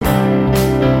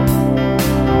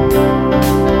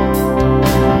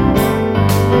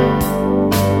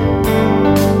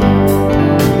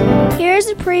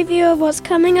what's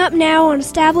coming up now on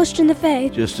Established in the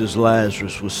Faith. Just as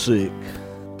Lazarus was sick,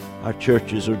 our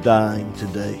churches are dying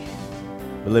today.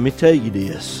 But let me tell you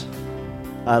this,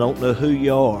 I don't know who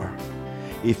you are.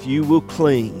 If you will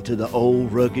cling to the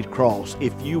old rugged cross,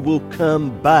 if you will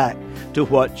come back to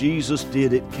what Jesus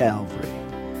did at Calvary,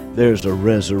 there's a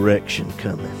resurrection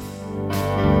coming.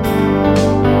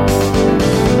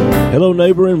 Hello,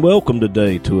 neighbor, and welcome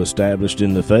today to Established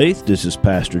in the Faith. This is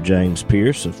Pastor James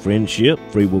Pierce of Friendship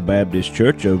Free Will Baptist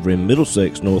Church over in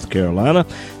Middlesex, North Carolina,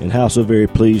 and how so very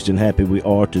pleased and happy we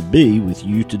are to be with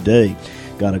you today.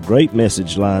 Got a great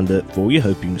message lined up for you.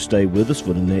 Hope you can stay with us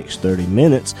for the next 30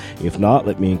 minutes. If not,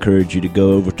 let me encourage you to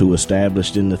go over to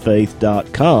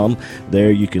establishedinthefaith.com. There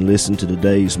you can listen to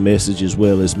today's message as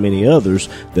well as many others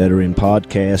that are in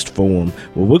podcast form.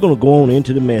 Well, we're going to go on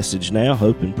into the message now.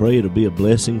 Hope and pray it'll be a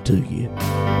blessing to you.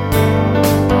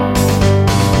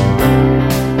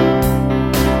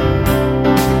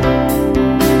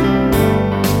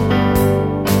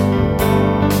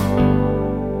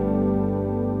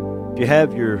 If you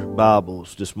have your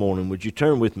Bibles this morning, would you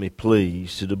turn with me,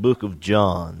 please, to the book of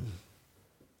John.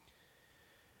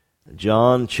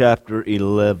 John chapter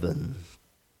 11.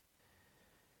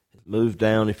 Move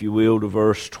down, if you will, to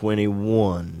verse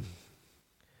 21.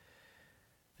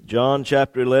 John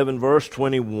chapter 11, verse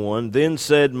 21. Then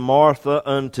said Martha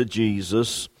unto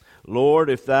Jesus, Lord,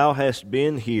 if thou hadst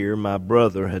been here, my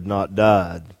brother had not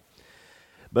died.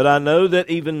 But I know that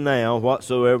even now,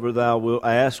 whatsoever thou wilt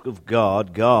ask of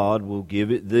God, God will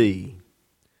give it thee.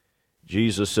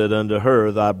 Jesus said unto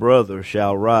her, Thy brother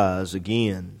shall rise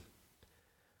again.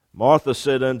 Martha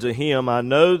said unto him, I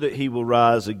know that he will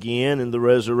rise again in the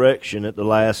resurrection at the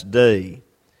last day.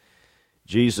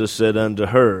 Jesus said unto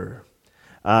her,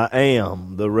 I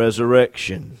am the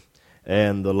resurrection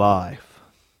and the life.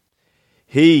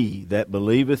 He that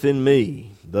believeth in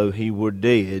me, though he were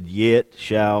dead, yet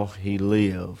shall he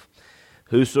live.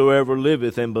 Whosoever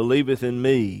liveth and believeth in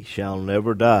me shall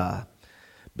never die.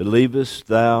 Believest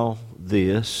thou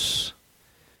this?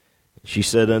 She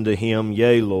said unto him,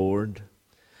 Yea, Lord,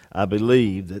 I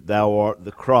believe that thou art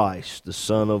the Christ, the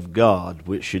Son of God,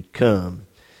 which should come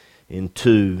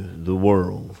into the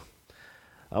world.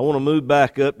 I want to move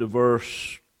back up to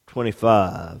verse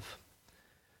 25.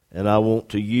 And I want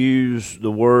to use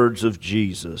the words of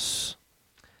Jesus,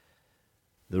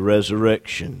 the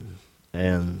resurrection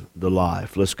and the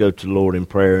life. Let's go to the Lord in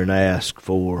prayer and ask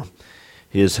for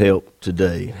His help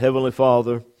today. Heavenly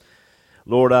Father,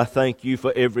 Lord, I thank you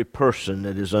for every person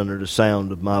that is under the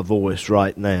sound of my voice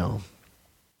right now.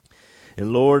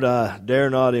 And Lord, I dare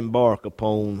not embark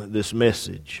upon this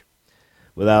message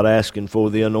without asking for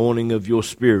the anointing of your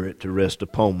Spirit to rest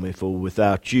upon me, for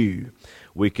without you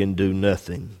we can do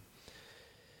nothing.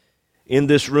 In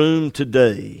this room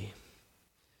today,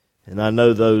 and I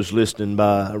know those listening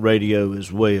by radio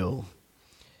as well,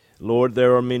 Lord,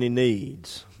 there are many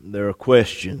needs. There are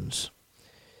questions.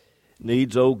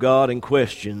 Needs, oh God, and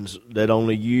questions that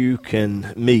only you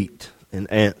can meet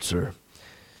and answer.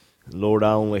 Lord,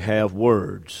 I only have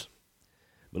words.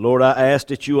 But Lord, I ask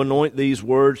that you anoint these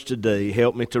words today.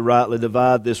 Help me to rightly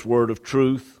divide this word of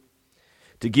truth,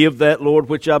 to give that, Lord,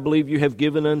 which I believe you have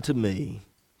given unto me.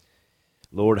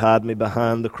 Lord, hide me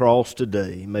behind the cross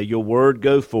today. May your word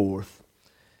go forth.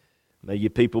 May your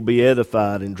people be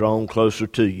edified and drawn closer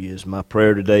to you is my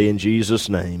prayer today in Jesus'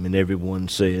 name. And everyone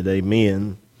said,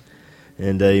 Amen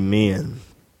and amen.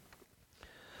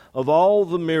 Of all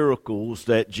the miracles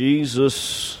that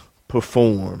Jesus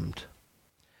performed,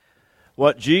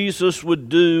 what Jesus would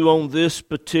do on this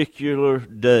particular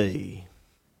day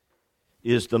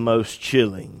is the most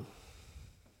chilling.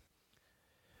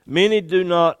 Many do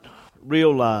not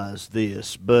realize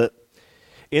this, but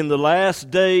in the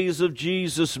last days of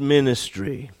Jesus'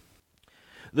 ministry,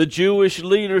 the Jewish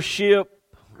leadership,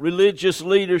 religious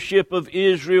leadership of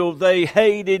Israel, they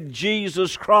hated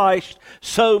Jesus Christ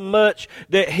so much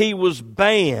that he was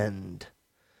banned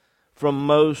from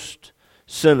most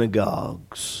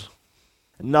synagogues.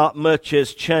 Not much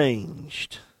has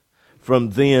changed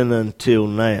from then until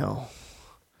now.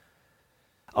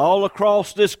 All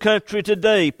across this country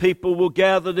today, people will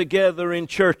gather together in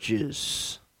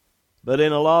churches. But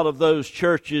in a lot of those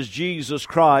churches, Jesus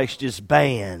Christ is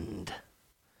banned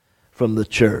from the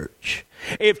church.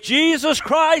 If Jesus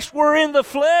Christ were in the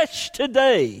flesh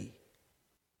today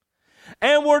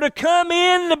and were to come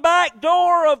in the back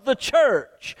door of the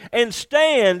church and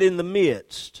stand in the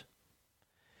midst,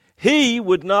 he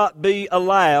would not be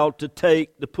allowed to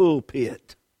take the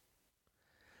pulpit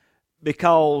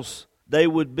because they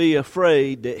would be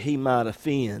afraid that he might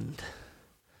offend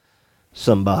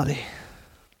somebody.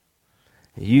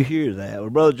 You hear that. Well,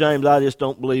 Brother James, I just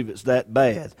don't believe it's that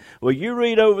bad. Well, you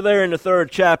read over there in the 3rd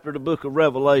chapter of the book of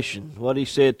Revelation what he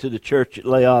said to the church at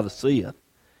Laodicea.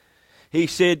 He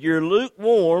said, "You're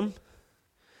lukewarm,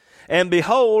 and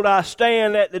behold, I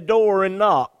stand at the door and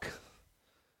knock."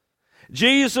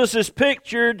 Jesus is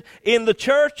pictured in the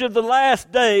church of the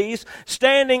last days,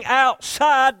 standing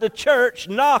outside the church,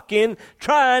 knocking,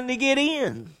 trying to get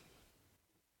in.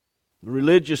 The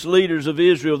religious leaders of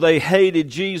Israel, they hated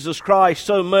Jesus Christ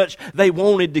so much they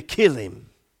wanted to kill him.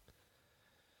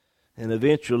 And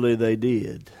eventually they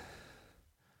did.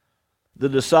 The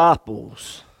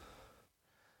disciples,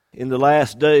 in the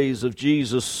last days of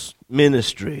Jesus'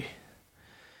 ministry,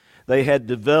 they had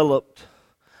developed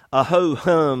a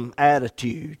ho-hum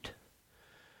attitude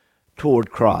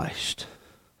toward Christ.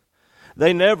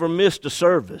 They never missed a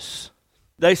service.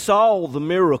 They saw the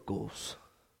miracles.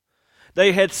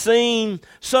 They had seen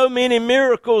so many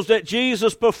miracles that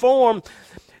Jesus performed.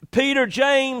 Peter,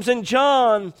 James, and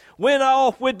John went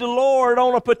off with the Lord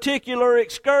on a particular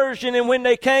excursion, and when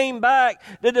they came back,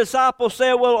 the disciples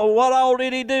said, "Well, what all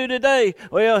did he do today?"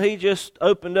 "Well, he just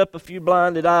opened up a few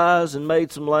blinded eyes and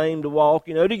made some lame to walk."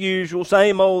 You know, the usual,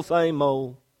 same old, same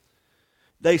old.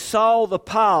 They saw the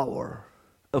power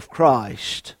of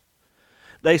Christ.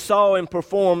 They saw him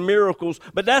perform miracles,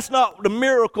 but that's not the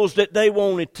miracles that they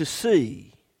wanted to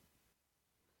see.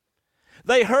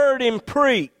 They heard him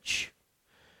preach.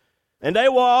 And they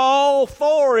were all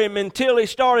for him until he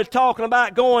started talking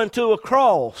about going to a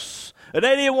cross. And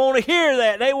they didn't want to hear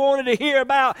that. They wanted to hear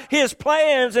about his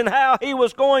plans and how he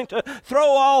was going to throw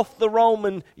off the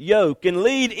Roman yoke and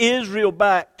lead Israel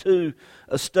back to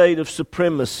a state of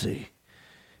supremacy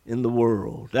in the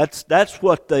world. That's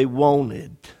what they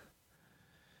wanted.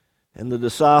 And the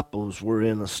disciples were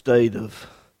in a state of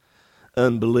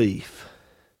unbelief.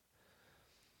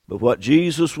 But what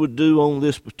Jesus would do on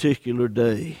this particular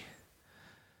day,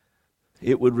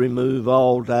 it would remove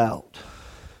all doubt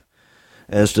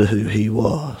as to who he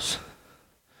was.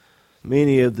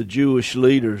 Many of the Jewish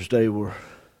leaders, they were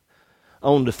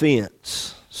on the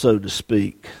fence, so to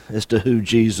speak, as to who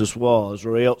Jesus was,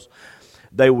 or else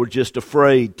they were just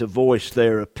afraid to voice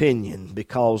their opinion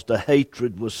because the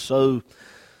hatred was so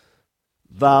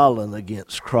violent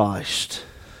against Christ.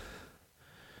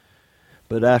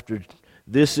 But after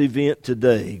this event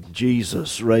today,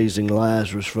 Jesus raising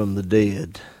Lazarus from the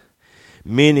dead,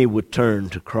 many would turn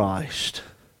to Christ.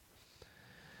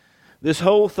 This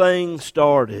whole thing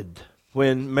started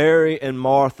when Mary and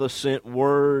Martha sent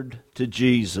word to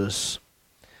Jesus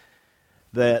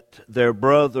that their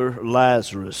brother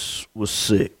Lazarus was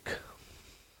sick.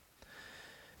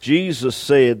 Jesus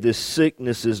said, "This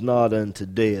sickness is not unto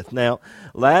death." Now,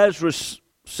 Lazarus'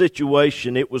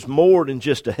 situation, it was more than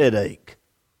just a headache.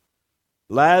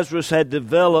 Lazarus had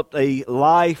developed a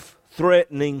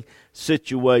life-threatening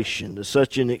situation to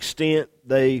such an extent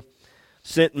they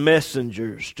sent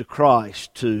messengers to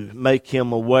Christ to make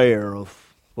him aware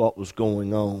of what was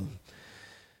going on.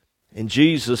 And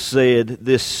Jesus said,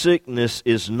 "This sickness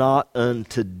is not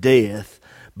unto death,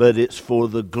 but it's for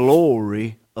the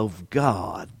glory of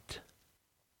God."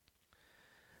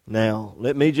 Now,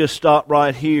 let me just stop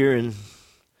right here and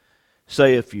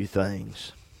say a few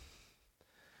things.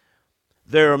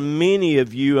 There are many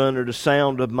of you under the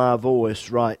sound of my voice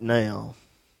right now.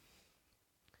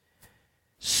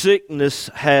 Sickness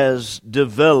has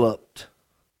developed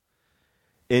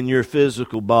in your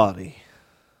physical body.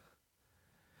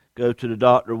 Go to the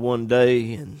doctor one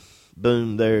day and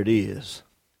boom, there it is.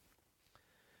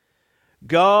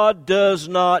 God does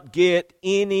not get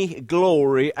any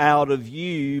glory out of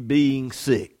you being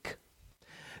sick.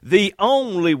 The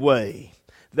only way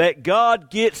that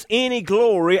God gets any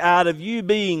glory out of you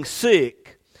being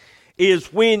sick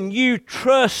is when you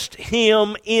trust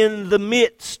Him in the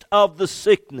midst of the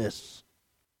sickness.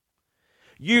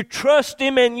 You trust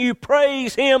Him and you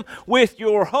praise Him with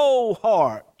your whole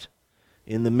heart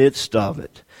in the midst of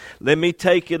it. Let me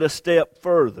take it a step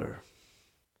further.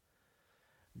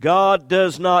 God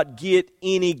does not get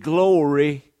any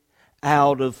glory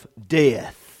out of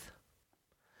death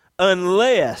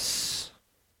unless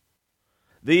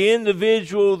the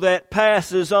individual that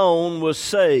passes on was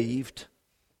saved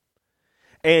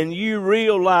and you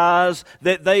realize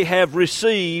that they have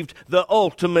received the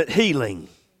ultimate healing.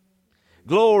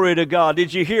 Glory to God.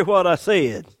 Did you hear what I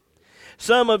said?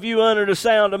 Some of you under the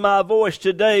sound of my voice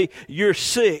today, you're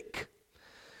sick.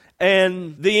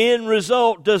 And the end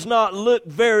result does not look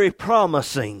very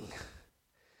promising.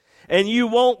 And you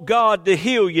want God to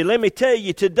heal you. Let me tell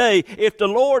you today, if the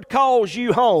Lord calls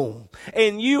you home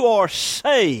and you are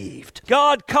saved,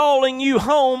 God calling you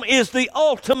home is the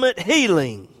ultimate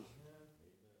healing.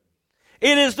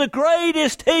 It is the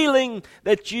greatest healing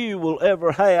that you will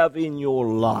ever have in your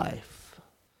life.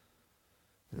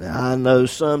 Now, I know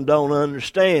some don't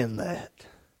understand that.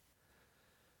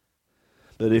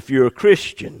 But if you're a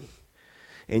Christian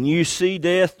and you see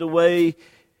death the way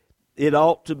it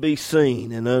ought to be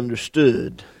seen and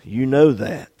understood, you know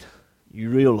that. You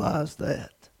realize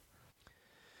that.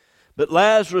 But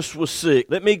Lazarus was sick.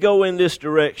 Let me go in this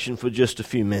direction for just a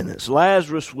few minutes.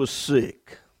 Lazarus was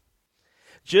sick.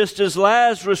 Just as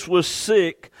Lazarus was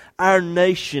sick, our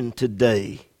nation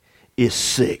today is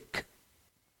sick.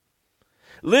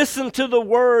 Listen to the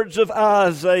words of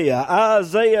Isaiah.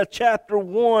 Isaiah chapter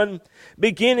 1,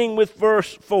 beginning with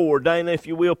verse 4. Dana, if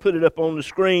you will, put it up on the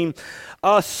screen.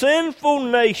 A sinful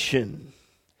nation,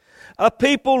 a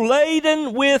people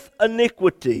laden with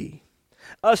iniquity,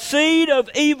 a seed of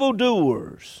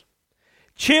evildoers,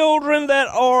 children that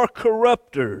are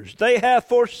corrupters. They have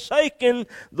forsaken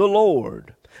the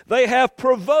Lord. They have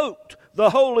provoked the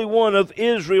Holy One of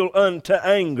Israel unto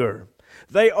anger.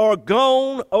 They are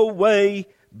gone away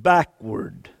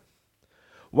backward.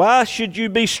 Why should you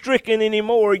be stricken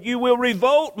anymore? You will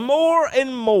revolt more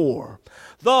and more.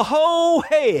 The whole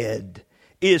head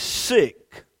is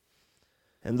sick,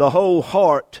 and the whole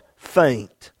heart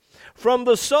faint. From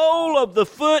the sole of the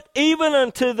foot even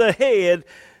unto the head,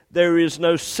 there is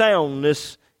no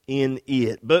soundness in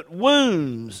it, but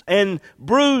wounds and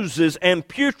bruises and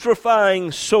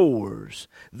putrefying sores.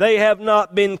 They have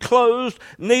not been closed,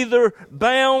 neither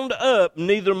bound up,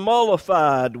 neither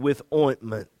mollified with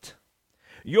ointment.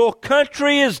 Your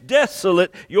country is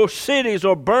desolate, your cities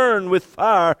are burned with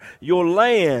fire, your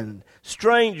land,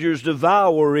 strangers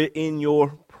devour it in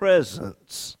your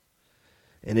presence.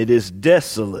 And it is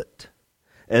desolate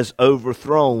as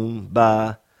overthrown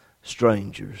by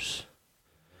strangers.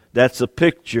 That's a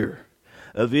picture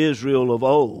of Israel of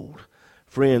old.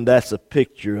 Friend, that's a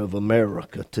picture of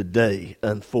America today,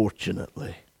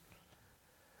 unfortunately.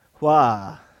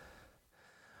 Why?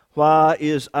 Why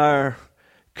is our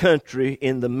country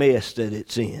in the mess that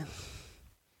it's in?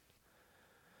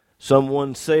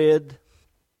 Someone said,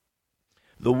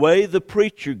 the way the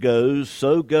preacher goes,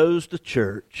 so goes the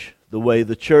church. The way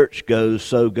the church goes,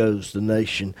 so goes the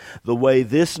nation. The way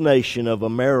this nation of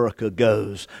America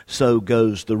goes, so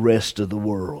goes the rest of the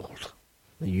world.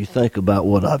 Now you think about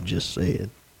what I've just said.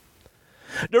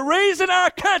 The reason our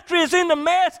country is in the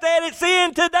mess that it's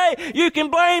in today, you can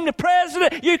blame the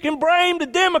president, you can blame the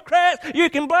Democrats, you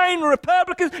can blame the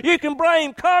Republicans, you can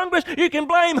blame Congress, you can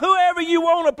blame whoever you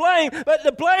want to blame, but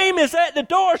the blame is at the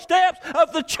doorsteps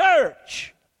of the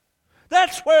church.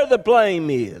 That's where the blame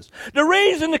is. The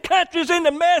reason the country's in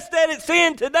the mess that it's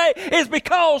in today is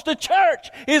because the church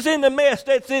is in the mess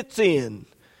that it's in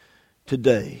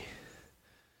today.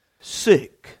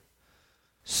 Sick.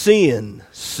 Sin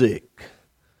sick.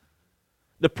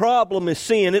 The problem is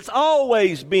sin. It's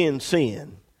always been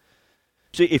sin.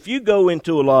 See, if you go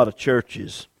into a lot of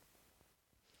churches,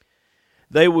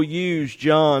 they will use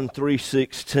John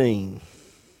 3:16.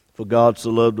 For God so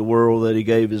loved the world that he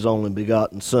gave his only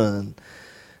begotten Son,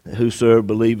 that whosoever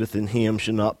believeth in him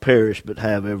shall not perish but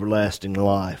have everlasting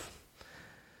life.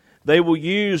 They will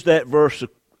use that verse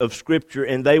of Scripture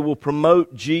and they will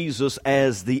promote Jesus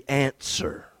as the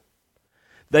answer.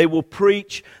 They will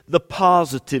preach the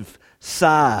positive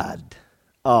side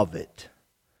of it.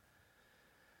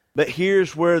 But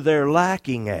here's where they're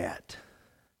lacking at.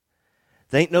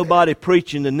 There ain't nobody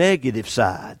preaching the negative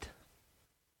side.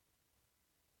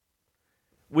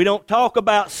 We don't talk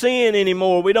about sin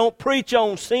anymore. We don't preach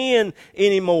on sin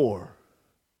anymore.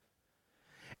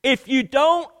 If you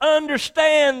don't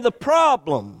understand the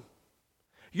problem,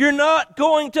 you're not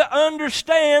going to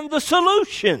understand the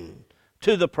solution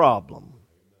to the problem.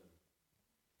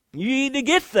 You need to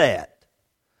get that.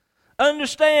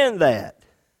 Understand that.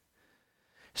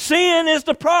 Sin is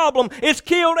the problem. It's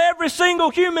killed every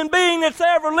single human being that's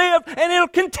ever lived, and it'll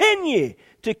continue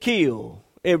to kill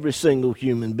every single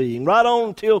human being, right on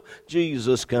until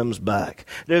Jesus comes back.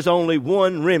 There's only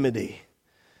one remedy.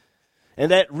 And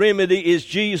that remedy is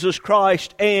Jesus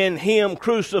Christ and Him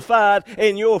crucified,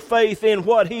 and your faith in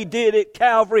what He did at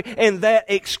Calvary, and that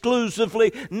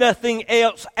exclusively, nothing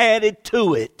else added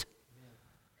to it.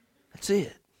 That's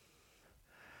it.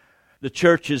 The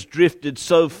church has drifted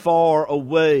so far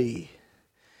away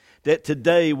that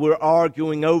today we're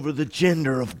arguing over the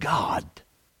gender of God.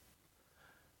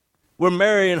 We're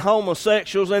marrying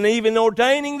homosexuals and even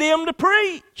ordaining them to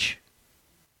preach.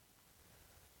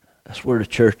 That's where the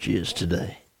church is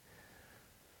today.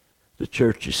 The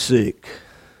church is sick.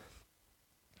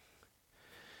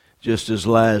 Just as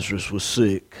Lazarus was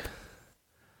sick,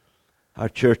 our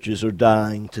churches are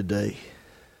dying today.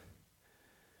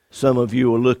 Some of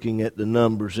you are looking at the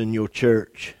numbers in your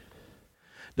church.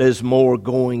 There's more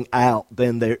going out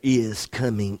than there is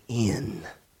coming in.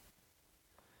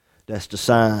 That's the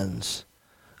signs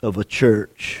of a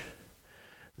church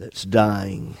that's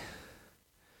dying.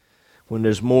 When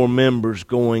there's more members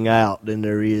going out than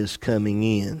there is coming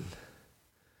in.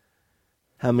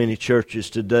 How many churches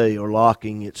today are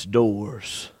locking its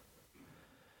doors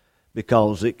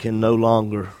because it can no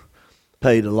longer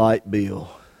pay the light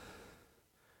bill?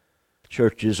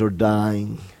 Churches are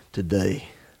dying today.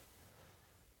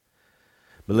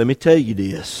 But let me tell you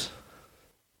this.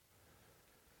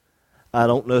 I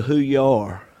don't know who you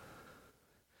are.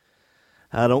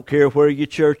 I don't care where your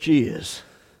church is.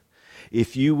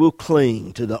 If you will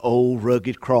cling to the old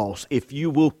rugged cross, if you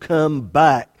will come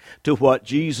back to what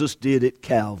Jesus did at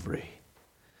Calvary,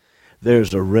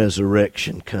 there's a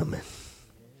resurrection coming.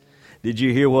 Did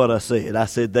you hear what I said? I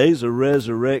said there's a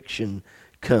resurrection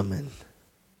coming.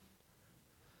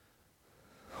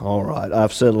 All right,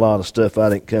 I've said a lot of stuff I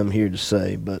didn't come here to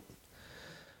say, but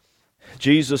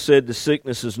Jesus said the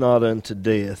sickness is not unto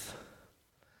death.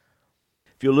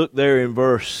 If you look there in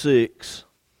verse 6,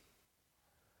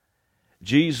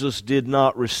 Jesus did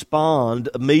not respond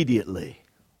immediately.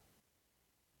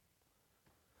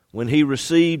 When he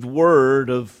received word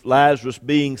of Lazarus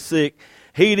being sick,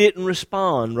 he didn't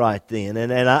respond right then.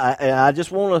 And I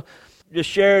just want to just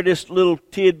share this little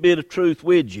tidbit of truth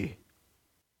with you.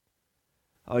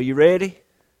 Are you ready?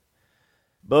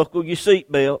 Buckle your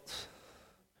seatbelts.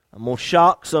 I'm going to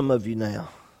shock some of you now.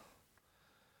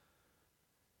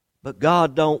 But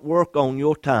God don't work on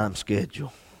your time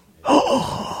schedule.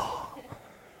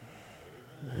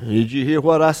 Did you hear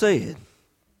what I said?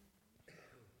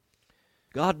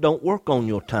 God don't work on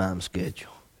your time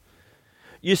schedule.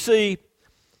 You see,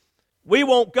 we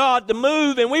want God to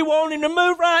move and we want Him to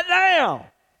move right now.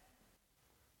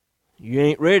 You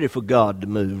ain't ready for God to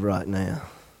move right now.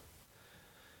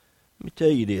 Let me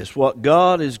tell you this. What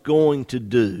God is going to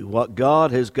do, what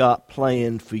God has got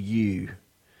planned for you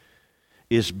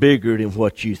is bigger than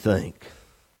what you think.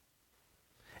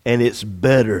 And it's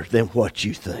better than what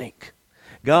you think.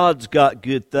 God's got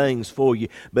good things for you,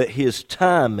 but His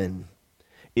timing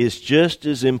is just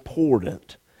as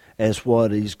important as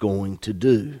what He's going to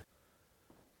do.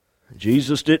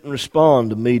 Jesus didn't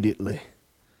respond immediately.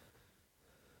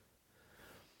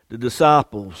 The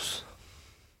disciples,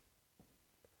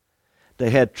 they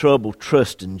had trouble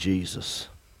trusting Jesus.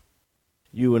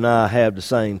 You and I have the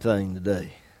same thing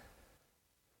today.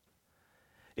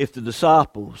 If the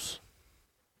disciples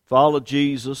followed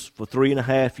Jesus for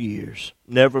 3.5 years,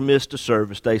 never missed a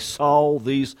service, they saw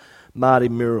these mighty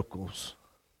miracles,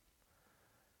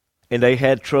 and they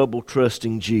had trouble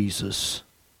trusting Jesus.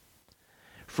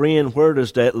 Friend, where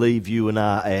does that leave you and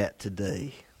I at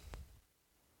today?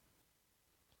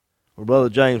 Well, Brother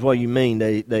James, what do you mean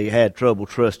they had trouble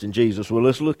trusting Jesus? Well,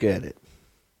 let's look at it.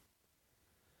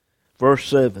 Verse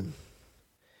 7.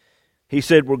 He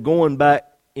said, we're going back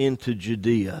into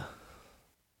Judea.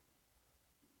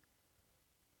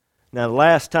 Now, the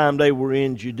last time they were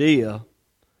in Judea,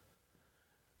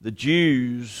 the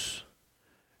Jews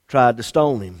tried to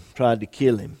stone him, tried to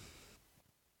kill him.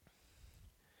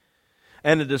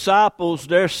 And the disciples,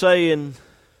 they're saying,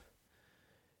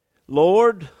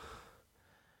 Lord,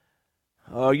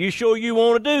 are you sure you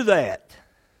want to do that?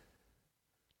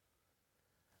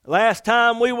 Last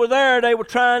time we were there, they were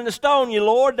trying to stone you,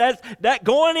 Lord. That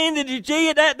going into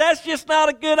Judea, that's just not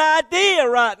a good idea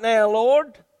right now,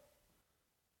 Lord.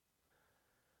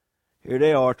 Here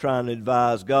they are trying to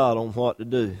advise God on what to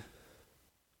do.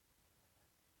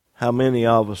 How many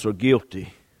of us are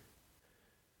guilty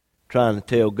trying to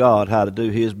tell God how to do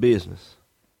His business?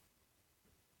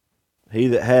 He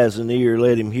that has an ear,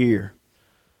 let him hear.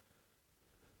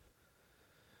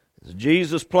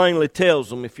 Jesus plainly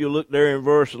tells them, if you look there in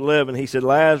verse 11, He said,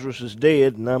 Lazarus is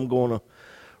dead and I'm going to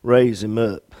raise him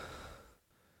up.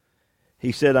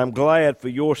 He said, I'm glad for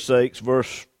your sakes,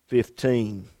 verse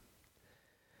 15,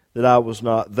 that I was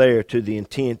not there, to the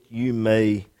intent you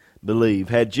may believe.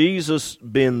 Had Jesus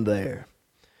been there,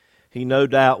 He no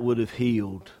doubt would have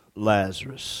healed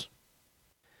Lazarus.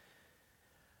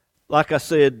 Like I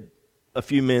said a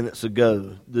few minutes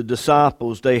ago, the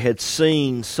disciples, they had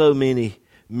seen so many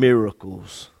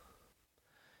miracles.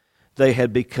 They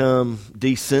had become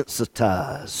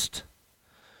desensitized.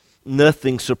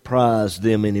 Nothing surprised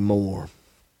them anymore.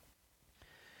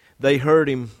 They heard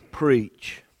Him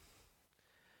preach.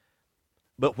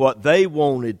 But what they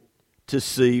wanted to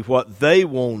see, what they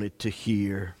wanted to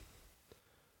hear,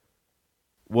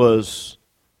 was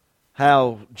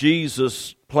how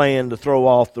Jesus plan to throw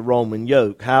off the Roman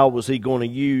yoke? How was he going to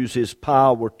use his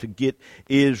power to get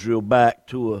Israel back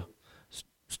to a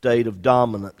state of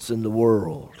dominance in the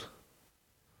world?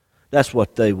 That's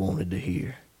what they wanted to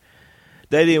hear.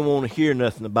 They didn't want to hear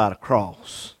nothing about a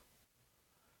cross.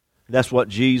 That's what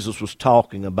Jesus was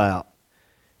talking about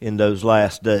in those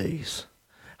last days,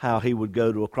 how he would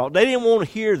go to a cross. They didn't want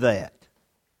to hear that.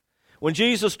 When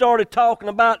Jesus started talking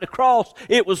about the cross,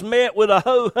 it was met with a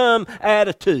ho-hum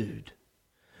attitude.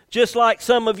 Just like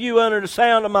some of you under the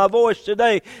sound of my voice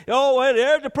today. Oh, well,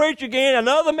 there's the preacher again,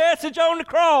 another message on the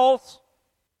cross.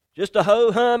 Just a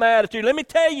ho-hum attitude. Let me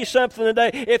tell you something today.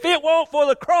 If it weren't for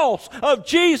the cross of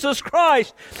Jesus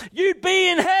Christ, you'd be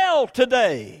in hell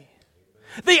today.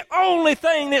 The only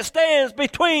thing that stands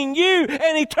between you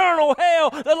and eternal hell,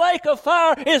 the lake of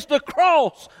fire, is the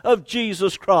cross of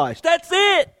Jesus Christ. That's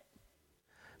it.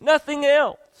 Nothing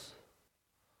else.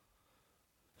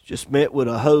 It's just met with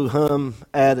a ho-hum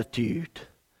attitude.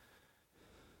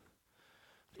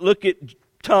 Look at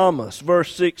Thomas,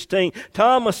 verse 16.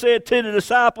 Thomas said to the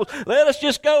disciples, let us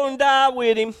just go and die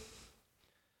with him.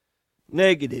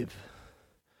 Negative.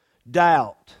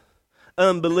 Doubt.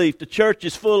 Unbelief. The church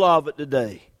is full of it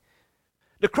today.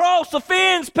 The cross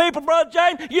offends people, Brother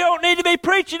James. You don't need to be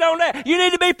preaching on that. You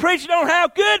need to be preaching on how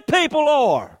good people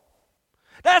are.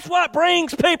 That's what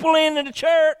brings people into the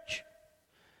church.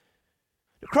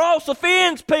 The cross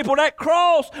offends people. That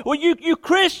cross, well, you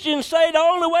Christians say the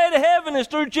only way to heaven is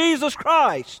through Jesus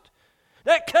Christ.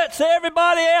 That cuts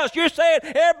everybody else. You're saying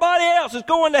everybody else is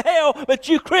going to hell, but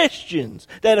you Christians,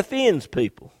 that offends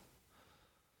people.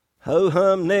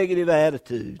 Ho-hum negative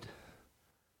attitude.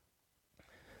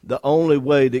 The only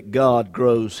way that God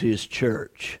grows His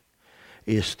church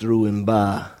is through and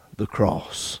by the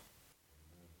cross.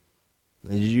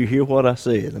 Did you hear what I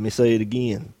said? Let me say it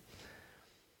again.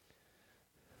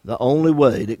 The only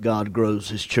way that God grows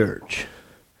His church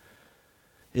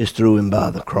is through and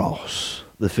by the cross,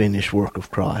 the finished work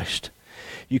of Christ.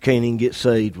 You can't even get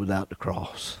saved without the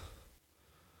cross.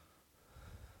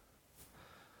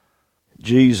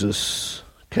 Jesus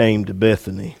came to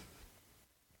Bethany.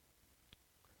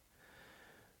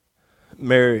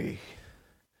 Mary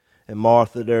and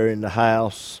Martha, they're in the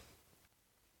house.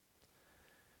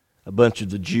 A bunch of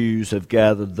the Jews have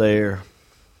gathered there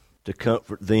to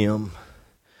comfort them.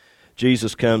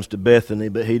 Jesus comes to Bethany,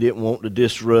 but He didn't want to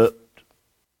disrupt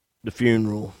the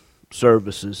funeral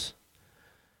services.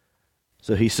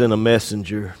 So He sent a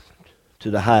messenger to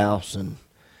the house, and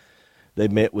they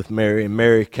met with Mary, and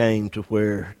Mary came to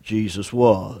where Jesus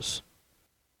was.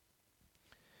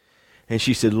 And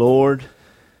she said, Lord,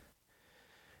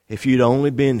 if you'd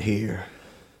only been here,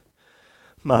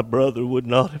 my brother would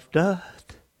not have died.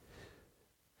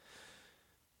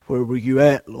 Where were you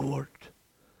at, Lord?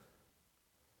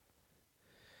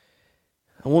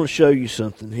 I want to show you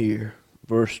something here.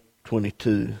 Verse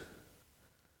 22.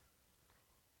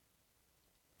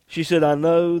 She said, I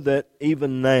know that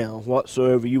even now,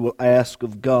 whatsoever you will ask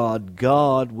of God,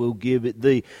 God will give it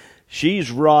thee. She's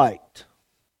right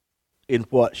in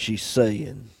what she's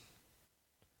saying.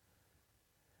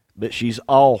 But she's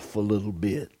off a little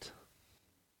bit.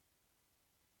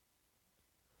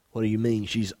 What do you mean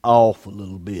she's off a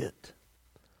little bit?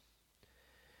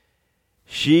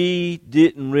 She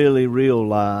didn't really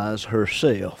realize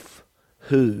herself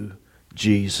who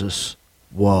Jesus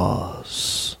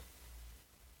was.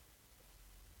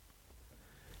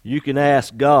 You can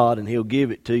ask God and He'll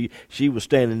give it to you. She was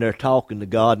standing there talking to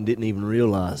God and didn't even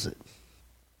realize it.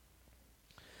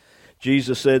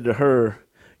 Jesus said to her,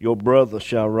 your brother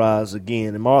shall rise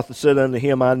again. And Martha said unto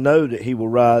Him, I know that he will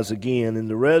rise again in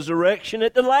the resurrection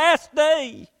at the last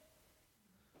day.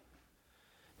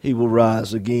 He will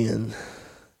rise again.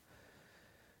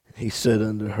 He said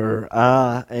unto her,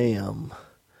 I am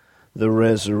the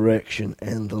resurrection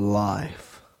and the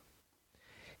life.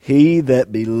 He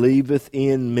that believeth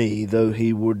in me, though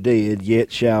he were dead,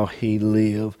 yet shall he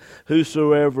live.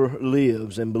 Whosoever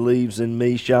lives and believes in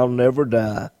me shall never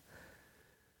die.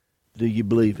 Do you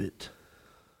believe it?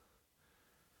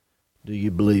 Do you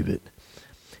believe it?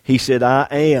 He said, I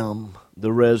am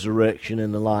the resurrection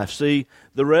and the life. See,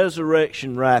 the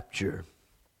resurrection rapture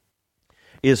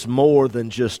is more than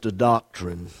just a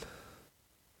doctrine.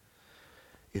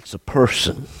 It's a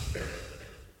person.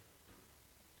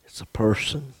 It's a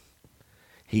person.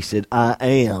 He said, I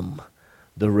am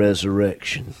the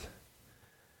resurrection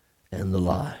and the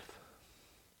life.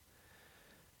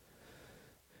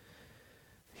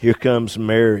 Here comes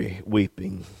Mary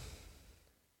weeping.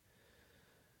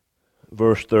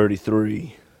 Verse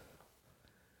 33.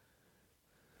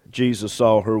 Jesus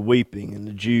saw her weeping and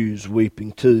the Jews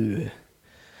weeping too.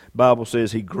 The Bible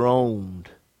says He groaned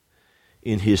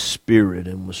in his spirit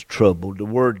and was troubled. The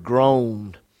word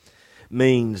groaned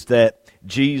means that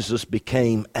Jesus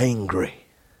became angry.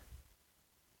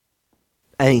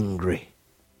 Angry.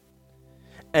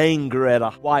 Anger at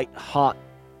a white-hot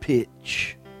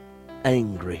pitch.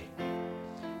 Angry.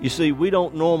 You see, we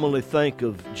don't normally think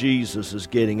of Jesus as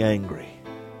getting angry.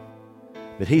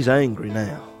 But he's angry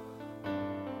now.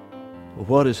 Well,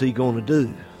 what is he going to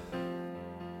do?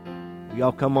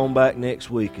 Y'all come on back next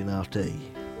week and I'll tell you.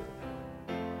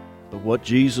 But what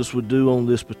Jesus would do on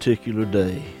this particular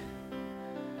day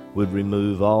would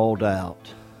remove all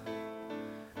doubt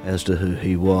as to who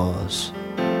he was.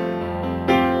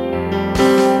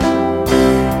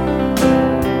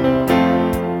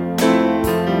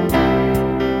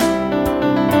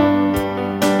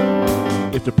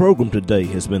 If the program today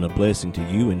has been a blessing to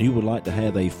you and you would like to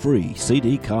have a free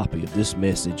CD copy of this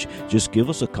message, just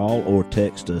give us a call or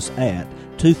text us at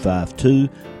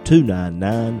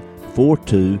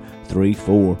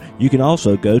 252-299-4234. You can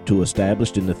also go to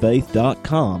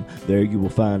establishedinthefaith.com. There you will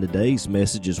find today's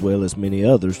message as well as many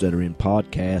others that are in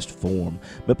podcast form.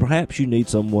 But perhaps you need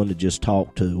someone to just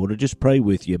talk to or to just pray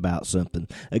with you about something.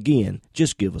 Again,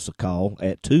 just give us a call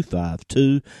at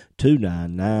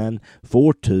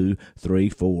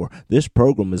 252-299-4234. This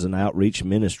program is an outreach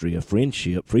ministry of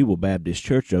Friendship Free Will Baptist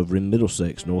Church over in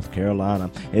Middlesex, North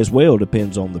Carolina. As well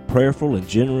depends on the prayerful and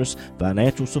generous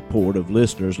financial support of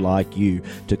listeners like you.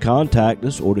 To contact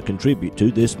us or to contribute to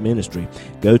this ministry,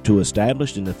 go to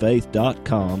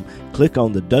establishedinthefaith.com, click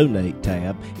on the Donate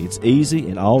tab. It's easy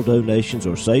and all donations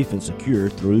are safe and secure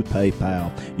through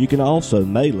PayPal. You can also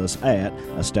mail us at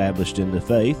Established in the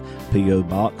Faith, P.O.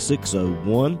 Box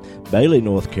 601, Bailey,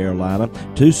 North Carolina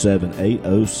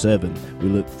 27807. We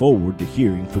look forward to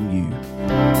hearing from you.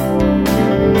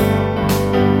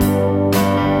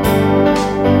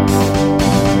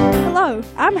 Hello,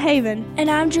 I'm Haven. And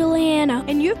I'm Juliana.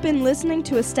 And you've been listening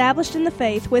to Established in the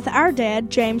Faith with our dad,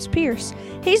 James Pierce.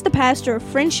 He's the pastor of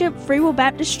Friendship Free Will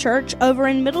Baptist Church over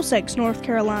in Middlesex, North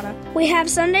Carolina. We have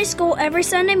Sunday school every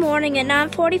Sunday morning at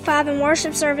 9:45 and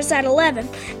worship service at 11,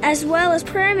 as well as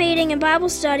prayer meeting and Bible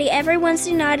study every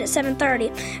Wednesday night at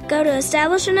 7:30. Go to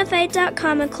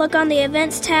establishedinthefaith.com and click on the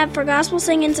events tab for gospel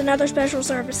singings and other special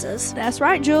services. That's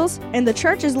right, Jules. And the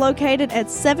church is located at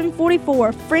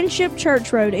 744 Friendship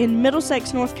Church Road in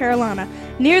Middlesex, North Carolina,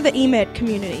 near the EMED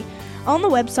community. On the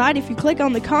website, if you click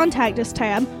on the Contact Us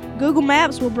tab, Google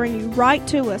Maps will bring you right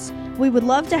to us. We would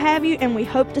love to have you, and we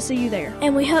hope to see you there.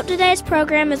 And we hope today's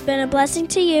program has been a blessing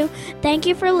to you. Thank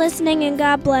you for listening, and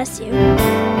God bless you.